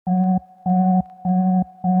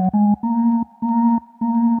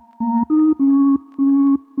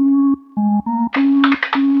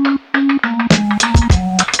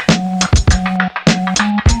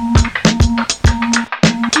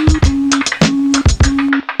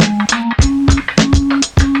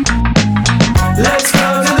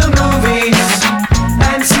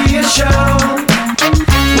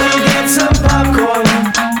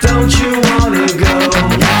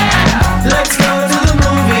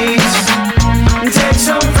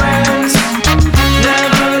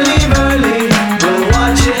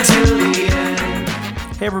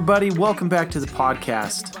everybody. Welcome back to the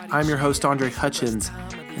podcast. I'm your host, Andre Hutchins,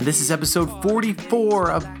 and this is episode 44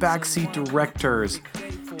 of Backseat Directors.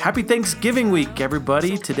 Happy Thanksgiving week,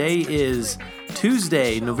 everybody. Today is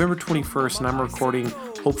Tuesday, November 21st, and I'm recording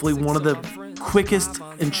hopefully one of the quickest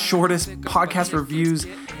and shortest podcast reviews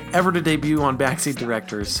ever to debut on Backseat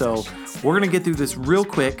Directors. So we're going to get through this real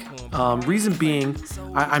quick. Reason being,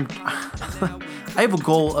 I have a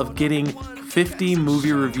goal of getting 50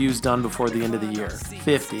 movie reviews done before the end of the year.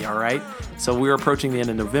 50, all right? So we're approaching the end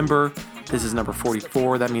of November. This is number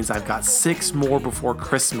 44. That means I've got 6 more before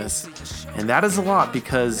Christmas. And that is a lot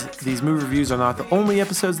because these movie reviews are not the only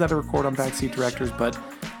episodes that I record on Backseat Directors, but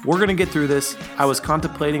we're going to get through this. I was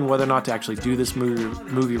contemplating whether or not to actually do this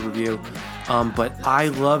movie review, but I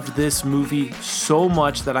loved this movie so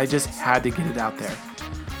much that I just had to get it out there.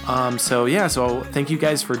 So thank you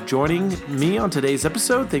guys for joining me on today's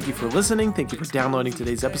episode. Thank you for listening. Thank you for downloading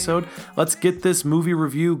today's episode. Let's get this movie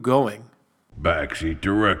review going. Backseat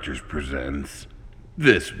Directors presents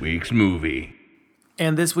this week's movie.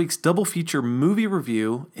 And this week's double feature movie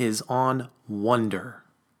review is on Wonder.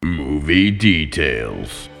 Movie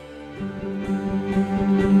details.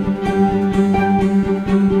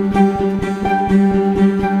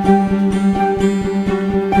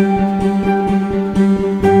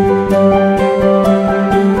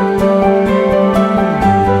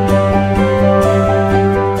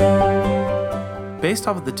 Based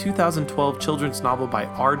off of the 2012 children's novel by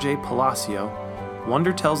R.J. Palacio,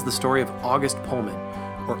 Wonder tells the story of August Pullman,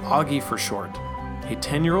 or Augie for short, a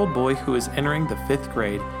 10-year-old boy who is entering the 5th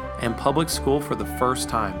grade and public school for the first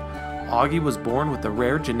time. Augie was born with a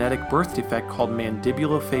rare genetic birth defect called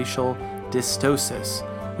mandibulofacial dystosis,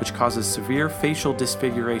 which causes severe facial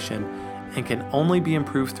disfiguration and can only be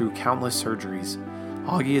improved through countless surgeries.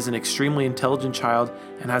 Augie is an extremely intelligent child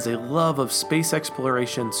and has a love of space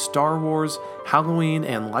exploration, Star Wars, Halloween,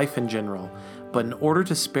 and life in general. But in order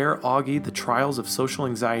to spare Augie the trials of social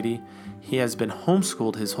anxiety, he has been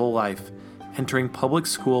homeschooled his whole life. Entering public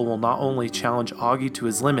school will not only challenge Augie to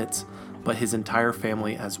his limits, but his entire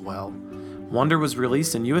family as well. Wonder was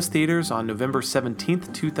released in U.S. theaters on November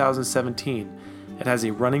 17th, 2017. It has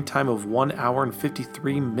a running time of 1 hour and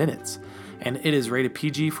 53 minutes. And it is rated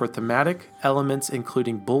PG for thematic elements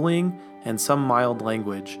including bullying and some mild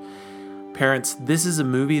language. Parents, this is a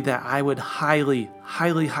movie that I would highly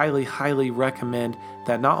recommend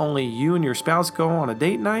that not only you and your spouse go on a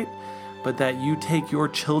date night, but that you take your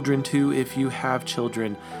children to if you have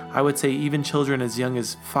children. I would say even children as young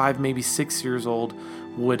as 5, maybe 6 years old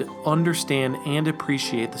would understand and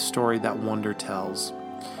appreciate the story that Wonder tells.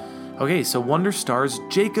 Okay, so Wonder stars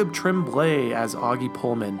Jacob Tremblay as Augie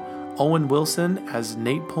Pullman, Owen Wilson as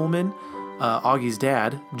Nate Pullman, Augie's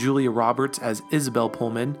dad, Julia Roberts as Isabel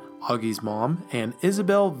Pullman, Augie's mom, and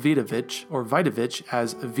Isabel Vidovich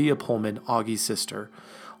as Via Pullman, Augie's sister.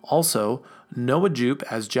 Also, Noah Jupe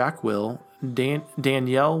as Jack Will,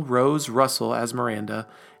 Danielle Rose Russell as Miranda,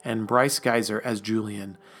 and Bryce Geiser as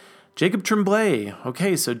Julian. Jacob Tremblay.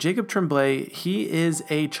 Okay, so Jacob Tremblay, he is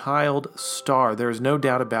a child star. There is no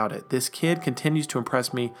doubt about it. This kid continues to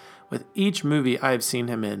impress me with each movie I have seen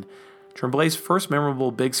him in. Tremblay's first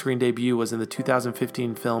memorable big screen debut was in the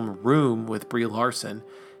 2015 film Room with Brie Larson.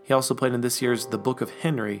 He also played in this year's The Book of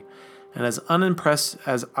Henry. And as unimpressed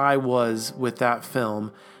as I was with that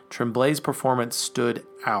film, Tremblay's performance stood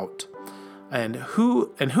out. And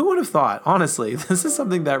who would have thought, honestly, this is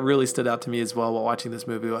something that really stood out to me as well while watching this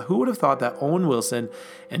movie. Who would have thought that Owen Wilson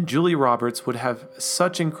and Julia Roberts would have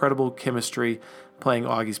such incredible chemistry playing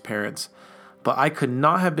Augie's parents? But I could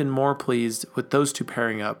not have been more pleased with those two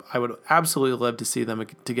pairing up. I would absolutely love to see them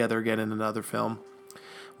together again in another film.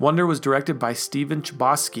 Wonder was directed by Steven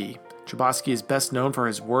Chbosky. Chbosky is best known for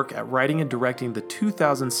his work at writing and directing the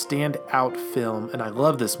 2000 standout film, and I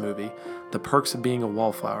love this movie, The Perks of Being a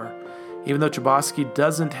Wallflower. Even though Chbosky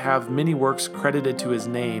doesn't have many works credited to his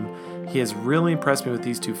name, he has really impressed me with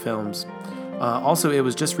these two films. Also, it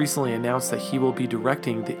was just recently announced that he will be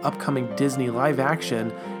directing the upcoming Disney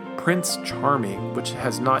live-action Prince Charming, which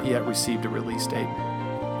has not yet received a release date.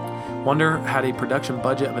 Wonder had a production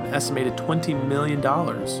budget of an estimated $20 million,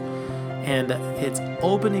 and its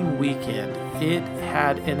opening weekend, it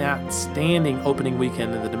had an outstanding opening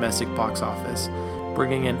weekend in the domestic box office,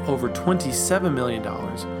 bringing in over $27 million.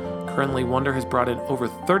 Currently, Wonder has brought in over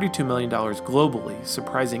 $32 million globally,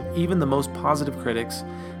 surprising even the most positive critics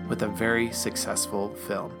with a very successful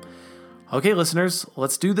film. Okay, listeners,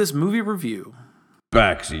 let's do this movie review.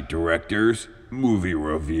 Backseat Directors Movie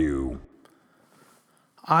Review.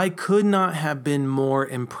 I could not have been more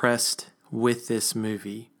impressed with this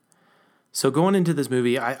movie. So going into this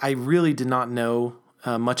movie, I really did not know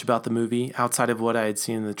much about the movie outside of what I had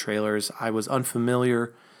seen in the trailers. I was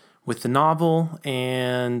unfamiliar with the novel,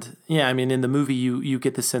 and yeah, I mean, in the movie, you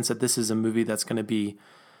get the sense that this is a movie that's going to be,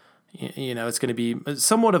 it's going to be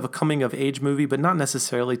somewhat of a coming of age movie, but not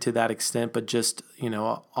necessarily to that extent, but just,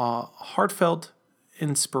 a heartfelt,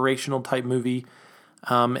 inspirational type movie.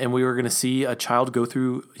 And we were going to see a child go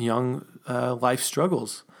through young life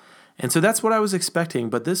struggles. And so that's what I was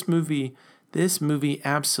expecting. But this movie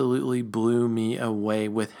absolutely blew me away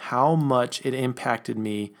with how much it impacted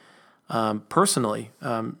me personally.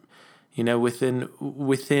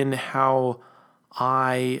 Within how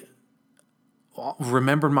I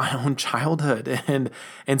remembered my own childhood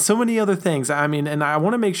and so many other things. I mean, and I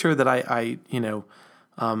want to make sure that I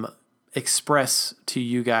express to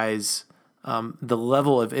you guys the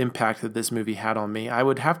level of impact that this movie had on me. I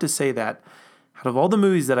would have to say that out of all the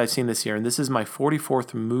movies that I've seen this year, and this is my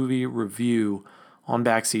 44th movie review on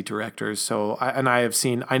Backseat Directors. So, I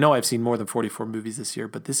know I've seen more than 44 movies this year,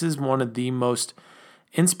 but this is one of the most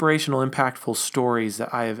inspirational, impactful stories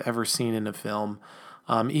that I have ever seen in a film.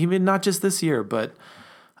 Even not just this year, but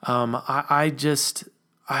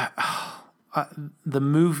the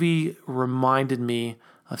movie reminded me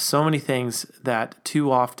of so many things that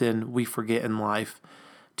too often we forget in life.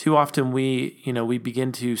 Too often we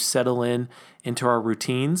begin to settle into our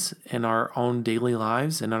routines in our own daily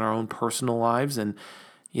lives and in our own personal lives. And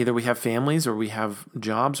either we have families or we have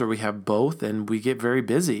jobs or we have both, and we get very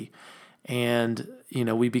busy. And,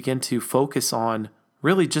 we begin to focus on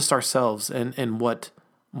really just ourselves and what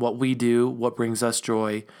we do, what brings us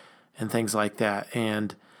joy and things like that.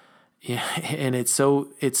 And, and it's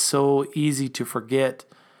so easy to forget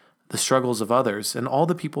the struggles of others and all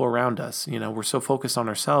the people around us. We're so focused on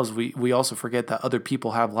ourselves. We also forget that other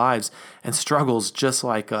people have lives and struggles just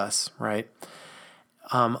like us, right?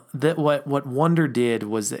 That what Wonder did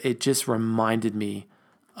was that it just reminded me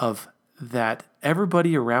of that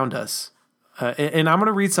everybody around us, and I'm going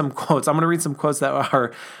to read some quotes. I'm going to read some quotes that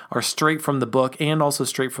are straight from the book and also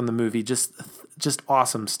straight from the movie. Just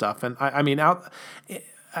awesome stuff. And I mean, out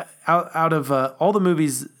of all the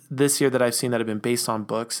movies this year that I've seen that have been based on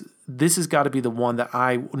books, this has got to be the one that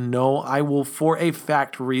I know I will for a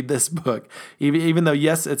fact read this book. Even though,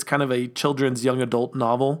 yes, it's kind of a children's young adult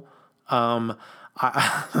novel.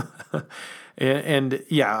 And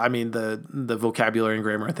yeah, I mean the vocabulary and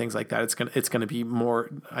grammar and things like that, it's gonna be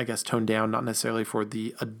more, I guess, toned down, not necessarily for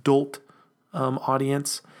the adult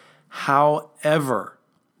audience. However,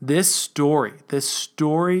 this story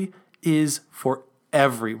is for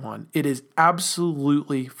everyone. It is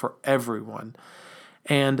absolutely for everyone,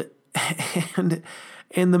 and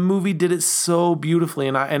the movie did it so beautifully.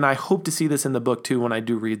 And I hope to see this in the book too when I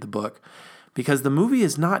do read the book. Because the movie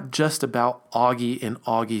is not just about Augie and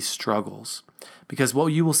Augie's struggles. Because what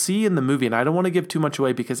you will see in the movie, and I don't want to give too much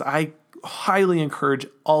away because I highly encourage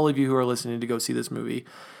all of you who are listening to go see this movie.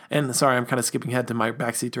 And sorry, I'm kind of skipping ahead to my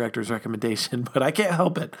Backseat Director's recommendation, but I can't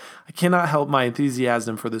help it. I cannot help my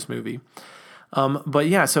enthusiasm for this movie. But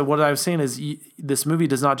yeah, so what I was saying is this movie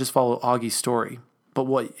does not just follow Augie's story, but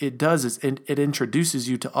what it does is it introduces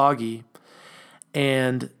you to Augie,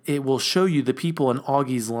 and it will show you the people in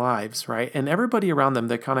Augie's lives, right? And everybody around them,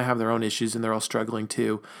 they kind of have their own issues and they're all struggling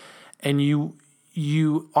too. And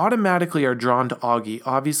you automatically are drawn to Augie,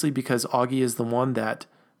 obviously, because Augie is the one that,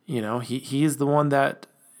 he is the one that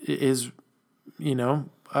is,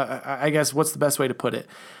 I guess what's the best way to put it?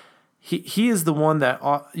 He is the one that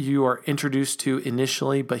you are introduced to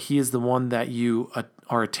initially, but he is the one that you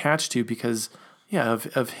are attached to because,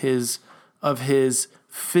 of his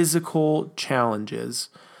physical challenges,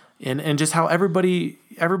 and just how everybody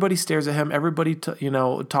stares at him, everybody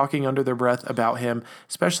talking under their breath about him,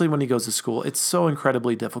 especially when he goes to school. It's so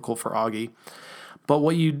incredibly difficult for Augie. But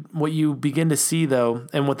what you begin to see though,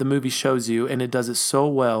 and what the movie shows you, and it does it so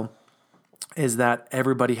well, is that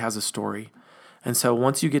everybody has a story. And so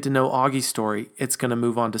once you get to know Augie's story, it's going to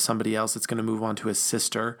move on to somebody else. It's going to move on to his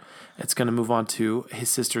sister. It's going to move on to his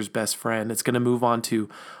sister's best friend. It's going to move on to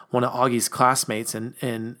one of Augie's classmates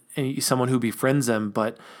and someone who befriends him.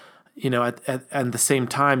 But, at the same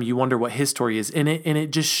time, you wonder what his story is. And it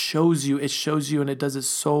just shows you, and it does it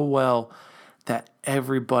so well that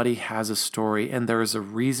everybody has a story and there is a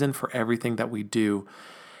reason for everything that we do.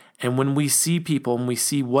 And when we see people and we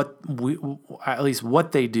see what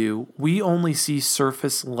they do, we only see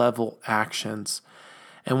surface level actions.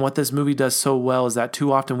 And what this movie does so well is that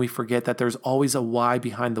too often we forget that there's always a why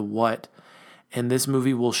behind the what. And this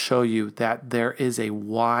movie will show you that there is a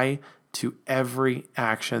why to every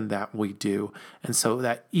action that we do. And so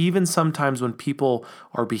that even sometimes when people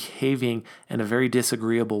are behaving in a very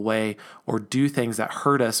disagreeable way or do things that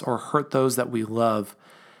hurt us or hurt those that we love,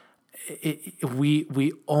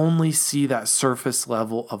 we only see that surface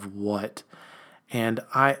level of what. And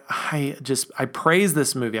I praise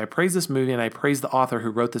this movie. I praise this movie, and I praise the author who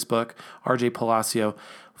wrote this book, R.J. Palacio,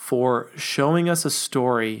 for showing us a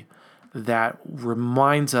story that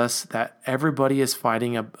reminds us that everybody is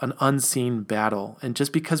fighting an unseen battle. And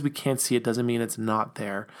just because we can't see it doesn't mean it's not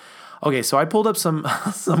there. Okay, so I pulled up some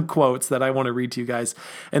quotes that I want to read to you guys.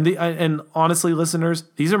 And honestly, listeners,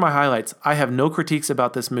 these are my highlights. I have no critiques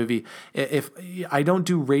about this movie. If I don't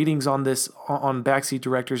do ratings on this on Backseat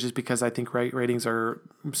Directors just because I think ratings are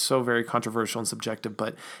so very controversial and subjective.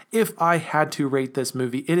 But if I had to rate this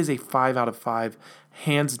movie, it is a 5 out of 5.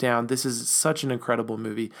 Hands down, this is such an incredible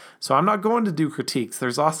movie. So I'm not going to do critiques.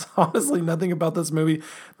 There's also honestly nothing about this movie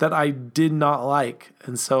that I did not like.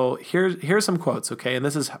 And so here's some quotes, okay? And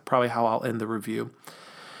this is probably how I'll end the review.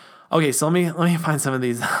 Okay, so let me find some of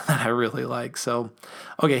these that I really like. So,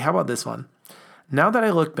 okay, how about this one? Now that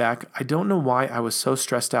I look back, I don't know why I was so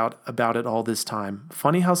stressed out about it all this time.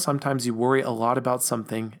 Funny how sometimes you worry a lot about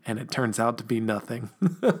something and it turns out to be nothing.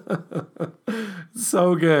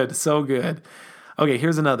 So good, so good. Okay,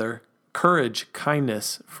 here's another. Courage,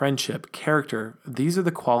 kindness, friendship, character. These are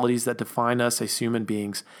the qualities that define us as human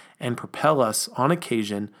beings and propel us on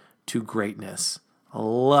occasion to greatness.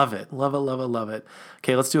 Love it. Love it, love it, love it.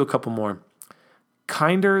 Okay, let's do a couple more.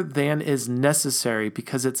 Kinder than is necessary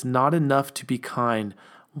because it's not enough to be kind.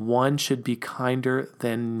 One should be kinder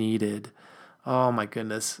than needed. Oh my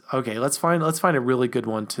goodness. Okay, let's find a really good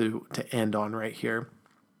one to end on right here.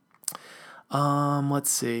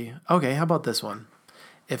 Let's see. Okay, how about this one?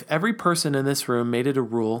 If every person in this room made it a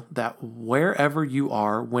rule that wherever you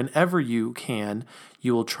are, whenever you can,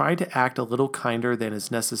 you will try to act a little kinder than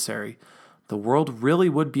is necessary, the world really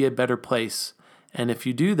would be a better place. And if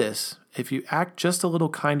you do this, if you act just a little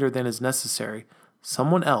kinder than is necessary,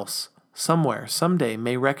 someone else, somewhere, someday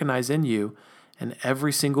may recognize in you and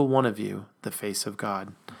every single one of you the face of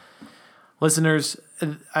God. Listeners,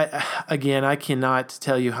 I cannot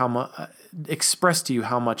tell you express to you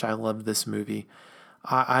how much I love this movie.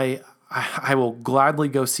 I will gladly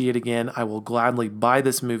go see it again. I will gladly buy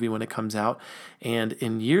this movie when it comes out. And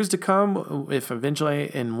in years to come,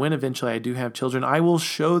 when eventually I do have children, I will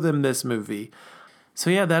show them this movie. So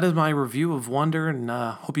yeah, that is my review of Wonder, and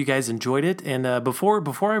hope you guys enjoyed it. And before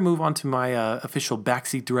I move on to my official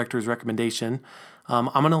Backseat Director's recommendation, I'm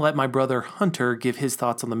going to let my brother Hunter give his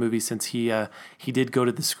thoughts on the movie since he did go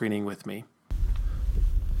to the screening with me.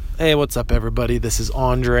 Hey, what's up, everybody? This is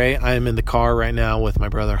Andre. I am in the car right now with my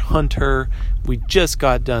brother Hunter. We just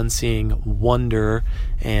got done seeing Wonder,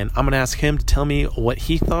 and I'm going to ask him to tell me what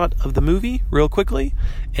he thought of the movie real quickly,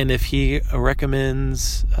 and if he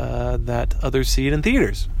recommends that others see it in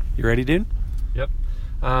theaters. You ready, dude? Yep.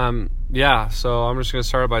 Yeah, so I'm just going to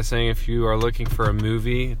start by saying if you are looking for a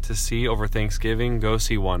movie to see over Thanksgiving, go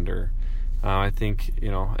see Wonder. I think,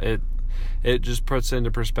 it just puts into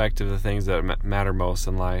perspective the things that matter most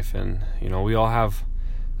in life. And, we all have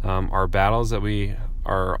our battles that we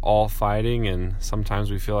are all fighting, and sometimes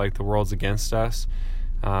we feel like the world's against us.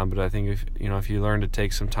 But I think if you learn to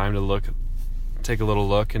take some time to take a little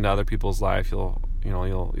look into other people's life,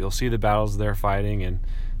 you'll see the battles they're fighting, and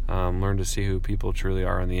learn to see who people truly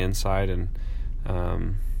are on the inside. And,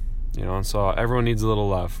 and so everyone needs a little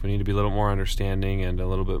love. We need to be a little more understanding and a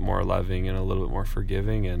little bit more loving and a little bit more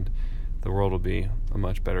forgiving, and the world will be a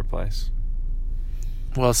much better place.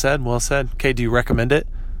 Well said, well said. Okay, do you recommend it?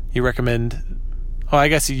 You recommend... Oh, I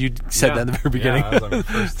guess you said that in the very beginning. Yeah, that was our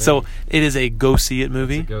first thing. So it is a go-see-it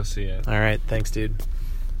movie? It's a go-see-it. All right, thanks, dude.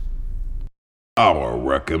 Our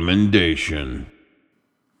recommendation.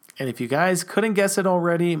 And if you guys couldn't guess it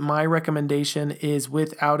already, my recommendation is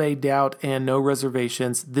without a doubt and no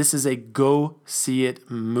reservations. This is a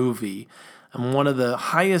go-see-it movie. And one of the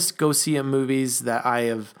highest go-see-it movies that I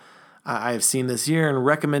have seen this year and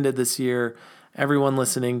recommended this year. Everyone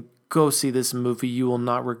listening, go see this movie. You will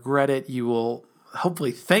not regret it. You will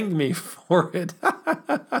hopefully thank me for it.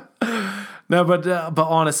 No, but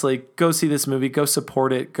honestly, go see this movie. Go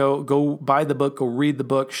support it. Go buy the book. Go read the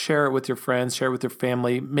book. Share it with your friends. Share it with your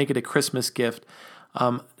family. Make it a Christmas gift.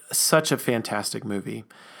 Such a fantastic movie.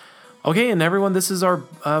 Okay, and everyone, this is our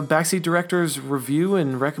Backseat Director's review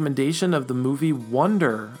and recommendation of the movie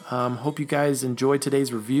Wonder. Hope you guys enjoyed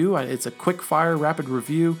today's review. It's a quick fire, rapid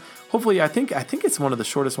review. Hopefully, I think it's one of the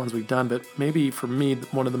shortest ones we've done, but maybe for me,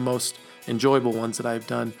 one of the most enjoyable ones that I've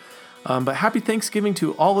done. But happy Thanksgiving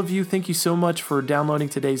to all of you. Thank you so much for downloading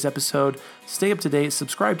today's episode. Stay up to date,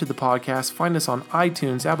 subscribe to the podcast, find us on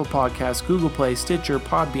iTunes, Apple Podcasts, Google Play, Stitcher,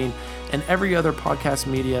 Podbean, and every other podcast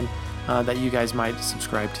medium that you guys might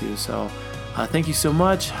subscribe to. So thank you so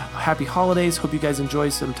much. Happy holidays. Hope you guys enjoy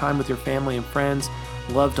some time with your family and friends.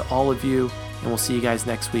 Love to all of you, and we'll see you guys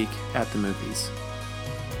next week at the movies.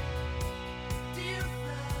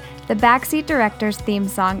 The Backseat Directors theme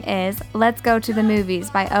song is Let's Go to the Movies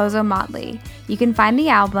by Ozomatli. You can find the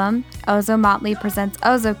album, Ozomatli Presents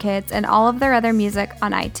Ozokids, and all of their other music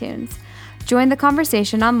on iTunes. Join the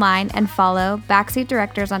conversation online and follow Backseat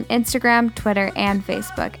Directors on Instagram, Twitter, and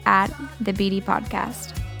Facebook at The BD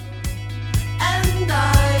Podcast. And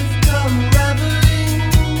I've come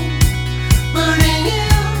reveling, burning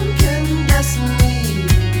incandescently,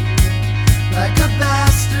 like a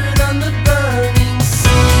bastard on the burning sea.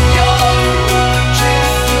 You're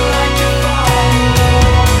just like a fire,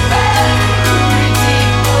 very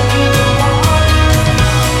deep under the water.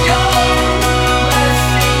 You're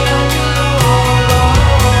blessing on your Lord,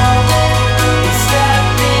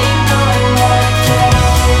 stepping on my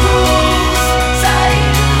toes. Whose side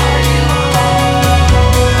are you on?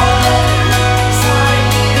 What sign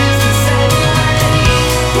is the same?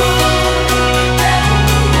 Put down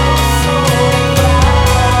your sword,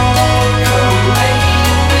 come lay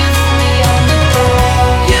with me on the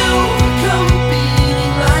ground. You come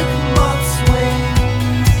beating like moth's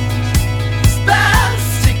wings,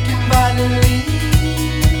 spastic and violently,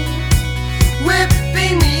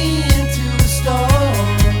 whipping me into a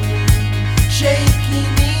storm, shaking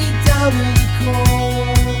me down to the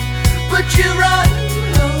core. But you run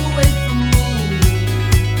away from me,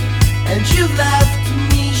 and you left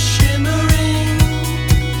me shimmering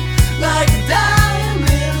like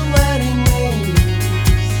diamond wedding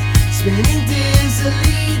rings, spinning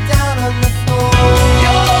dizzily down on the floor.